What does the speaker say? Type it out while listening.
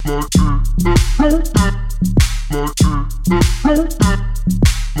Hello,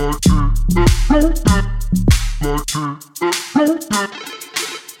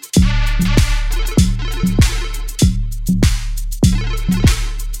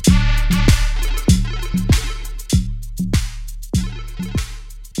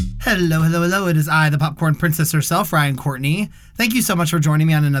 hello, hello. It is I, the popcorn princess herself, Ryan Courtney. Thank you so much for joining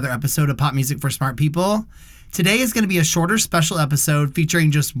me on another episode of Pop Music for Smart People. Today is going to be a shorter special episode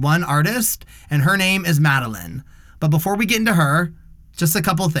featuring just one artist, and her name is Madeline. But before we get into her, just a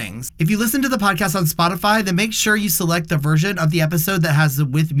couple things. If you listen to the podcast on Spotify, then make sure you select the version of the episode that has the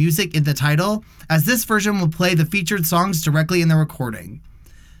with music in the title, as this version will play the featured songs directly in the recording.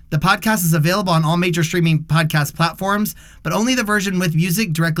 The podcast is available on all major streaming podcast platforms, but only the version with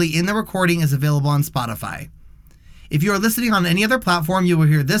music directly in the recording is available on Spotify. If you are listening on any other platform, you will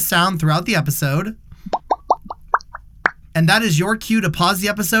hear this sound throughout the episode. And that is your cue to pause the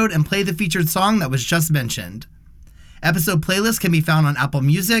episode and play the featured song that was just mentioned. Episode playlists can be found on Apple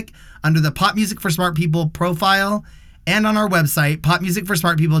Music under the Pop Music for Smart People profile and on our website,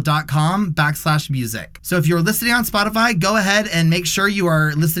 popmusicforsmartpeople.com/music. So if you're listening on Spotify, go ahead and make sure you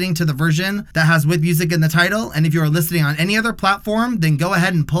are listening to the version that has with music in the title. And if you are listening on any other platform, then go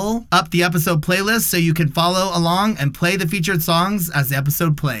ahead and pull up the episode playlist so you can follow along and play the featured songs as the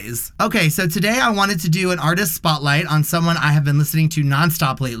episode plays. Okay, so today I wanted to do an artist spotlight on someone I have been listening to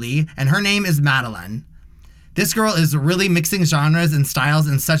nonstop lately, and her name is Madeline. This girl is really mixing genres and styles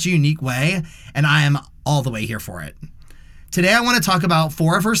in such a unique way, and I am all the way here for it. Today I want to talk about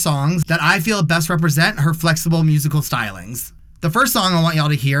 4 of her songs that I feel best represent her flexible musical stylings. The first song I want y'all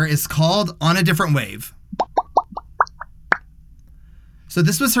to hear is called On a Different Wave. So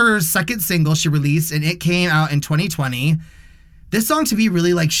this was her second single she released, and it came out in 2020. This song to me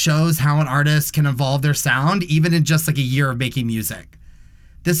really shows how an artist can evolve their sound even in just a year of making music.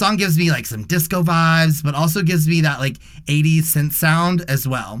 This song gives me some disco vibes, but also gives me that 80s synth sound as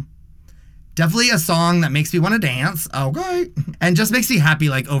well. Definitely a song that makes me want to dance, okay, and just makes me happy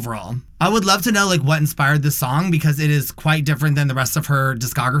overall. I would love to know what inspired this song, because it is quite different than the rest of her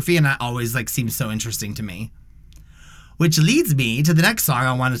discography, and that always seems so interesting to me. Which leads me to the next song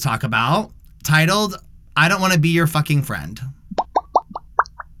I want to talk about, titled I Don't Want to Be Your Fucking Friend.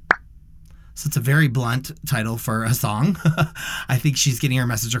 So it's a very blunt title for a song. I think she's getting her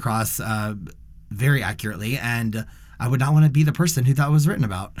message across very accurately, and I would not want to be the person who that was written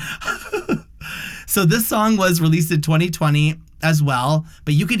about. So this song was released in 2020 as well,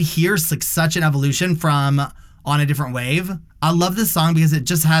 but you could hear such an evolution from On a Different Wave. I love this song because it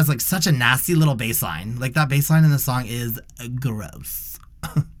just has such a nasty little bass line. That bass line in the song is gross.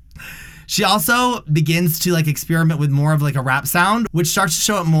 She also begins to experiment with more of a rap sound, which starts to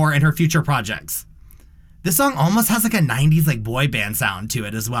show up more in her future projects. This song almost has a 90s boy band sound to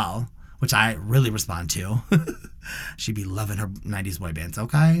it as well, which I really respond to. She'd be loving her 90s boy bands,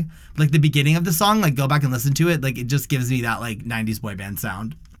 okay? The beginning of the song, go back and listen to it, it just gives me that 90s boy band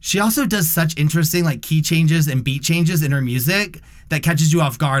sound. She also does such interesting key changes and beat changes in her music that catches you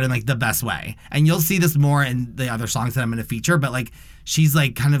off guard in the best way. And you'll see this more in the other songs that I'm going to feature, but she's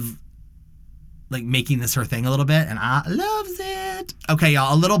kind of making this her thing a little bit, and I loves it. Okay,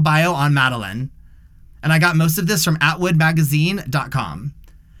 y'all, a little bio on Madeline. And I got most of this from atwoodmagazine.com.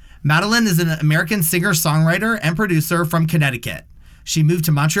 Madeline is an American singer-songwriter and producer from Connecticut. She moved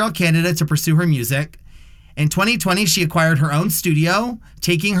to Montreal, Canada to pursue her music. In 2020, she acquired her own studio,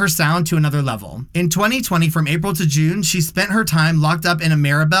 taking her sound to another level. In 2020, from April to June, she spent her time locked up in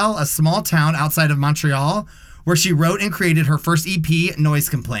Mirabel, a small town outside of Montreal, where she wrote and created her first EP, Noise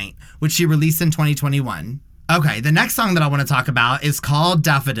Complaint, which she released in 2021. Okay, the next song that I want to talk about is called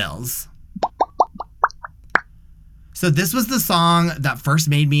Daffodils. So this was the song that first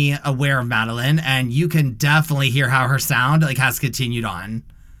made me aware of Madeline, and you can definitely hear how her sound has continued on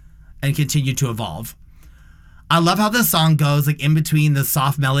and continued to evolve. I love how this song goes in between the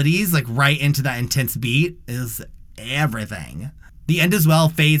soft melodies, right into that intense beat is everything. The end as well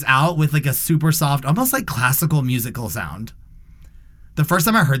fades out with a super soft, almost classical musical sound. The first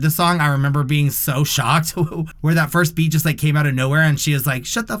time I heard this song, I remember being so shocked where that first beat just came out of nowhere, and she is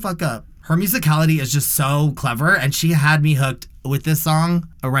shut the fuck up. Her musicality is just so clever, and she had me hooked with this song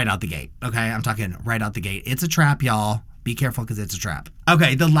right out the gate. Okay, I'm talking right out the gate. It's a trap, y'all. Be careful, because it's a trap.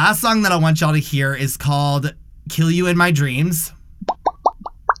 Okay, the last song that I want y'all to hear is called Kill You in My Dreams.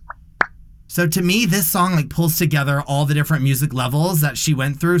 So to me, this song pulls together all the different music levels that she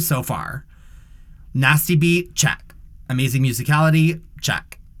went through so far. Nasty beat, check. Amazing musicality,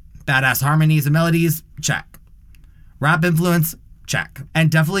 check. Badass harmonies and melodies, check. Rap influence, check. And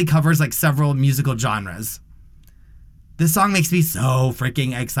definitely covers several musical genres. This song makes me so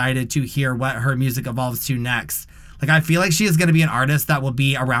freaking excited to hear what her music evolves to next. Like, I feel like she is going to be an artist that will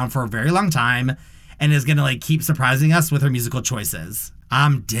be around for a very long time and is going to like keep surprising us with her musical choices.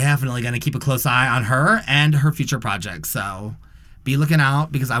 I'm definitely going to keep a close eye on her and her future projects. So be looking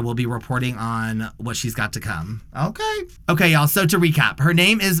out because I will be reporting on what she's got to come. Okay, y'all. So to recap, her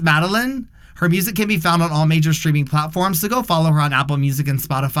name is Madeline. Her music can be found on all major streaming platforms. So go follow her on Apple Music and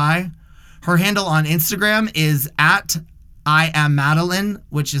Spotify. Her handle on Instagram is at I am Madeline,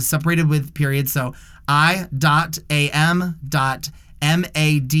 which is separated with periods. So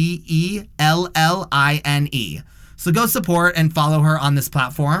I.am.Madelline. So go support and follow her on this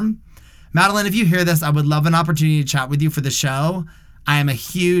platform. Madeline, if you hear this, I would love an opportunity to chat with you for the show. I am a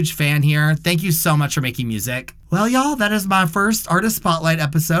huge fan here. Thank you so much for making music. Well, y'all, that is my first Artist Spotlight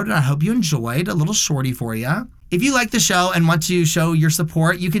episode, and I hope you enjoyed. A little shorty for you. If you like the show and want to show your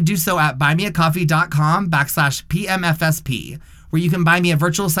support, you can do so at buymeacoffee.com/PMFSP, where you can buy me a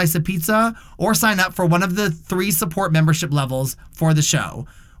virtual slice of pizza or sign up for one of the 3 support membership levels for the show,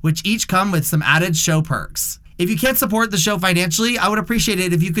 which each come with some added show perks. If you can't support the show financially, I would appreciate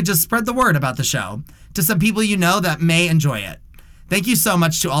it if you could just spread the word about the show to some people you know that may enjoy it. Thank you so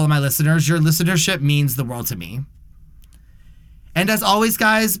much to all of my listeners. Your listenership means the world to me. And as always,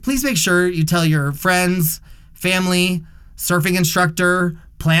 guys, please make sure you tell your friends, family, surfing instructor,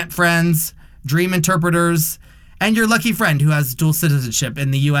 plant friends, dream interpreters, and your lucky friend who has dual citizenship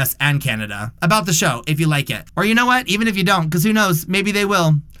in the US and Canada about the show if you like it. Or you know what? Even if you don't, because who knows, maybe they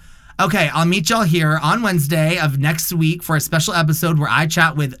will. Okay, I'll meet y'all here on Wednesday of next week for a special episode where I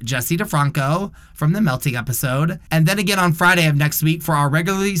chat with Jesse DeFranco from the Melting episode, and then again on Friday of next week for our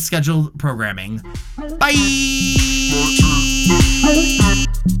regularly scheduled programming. Bye!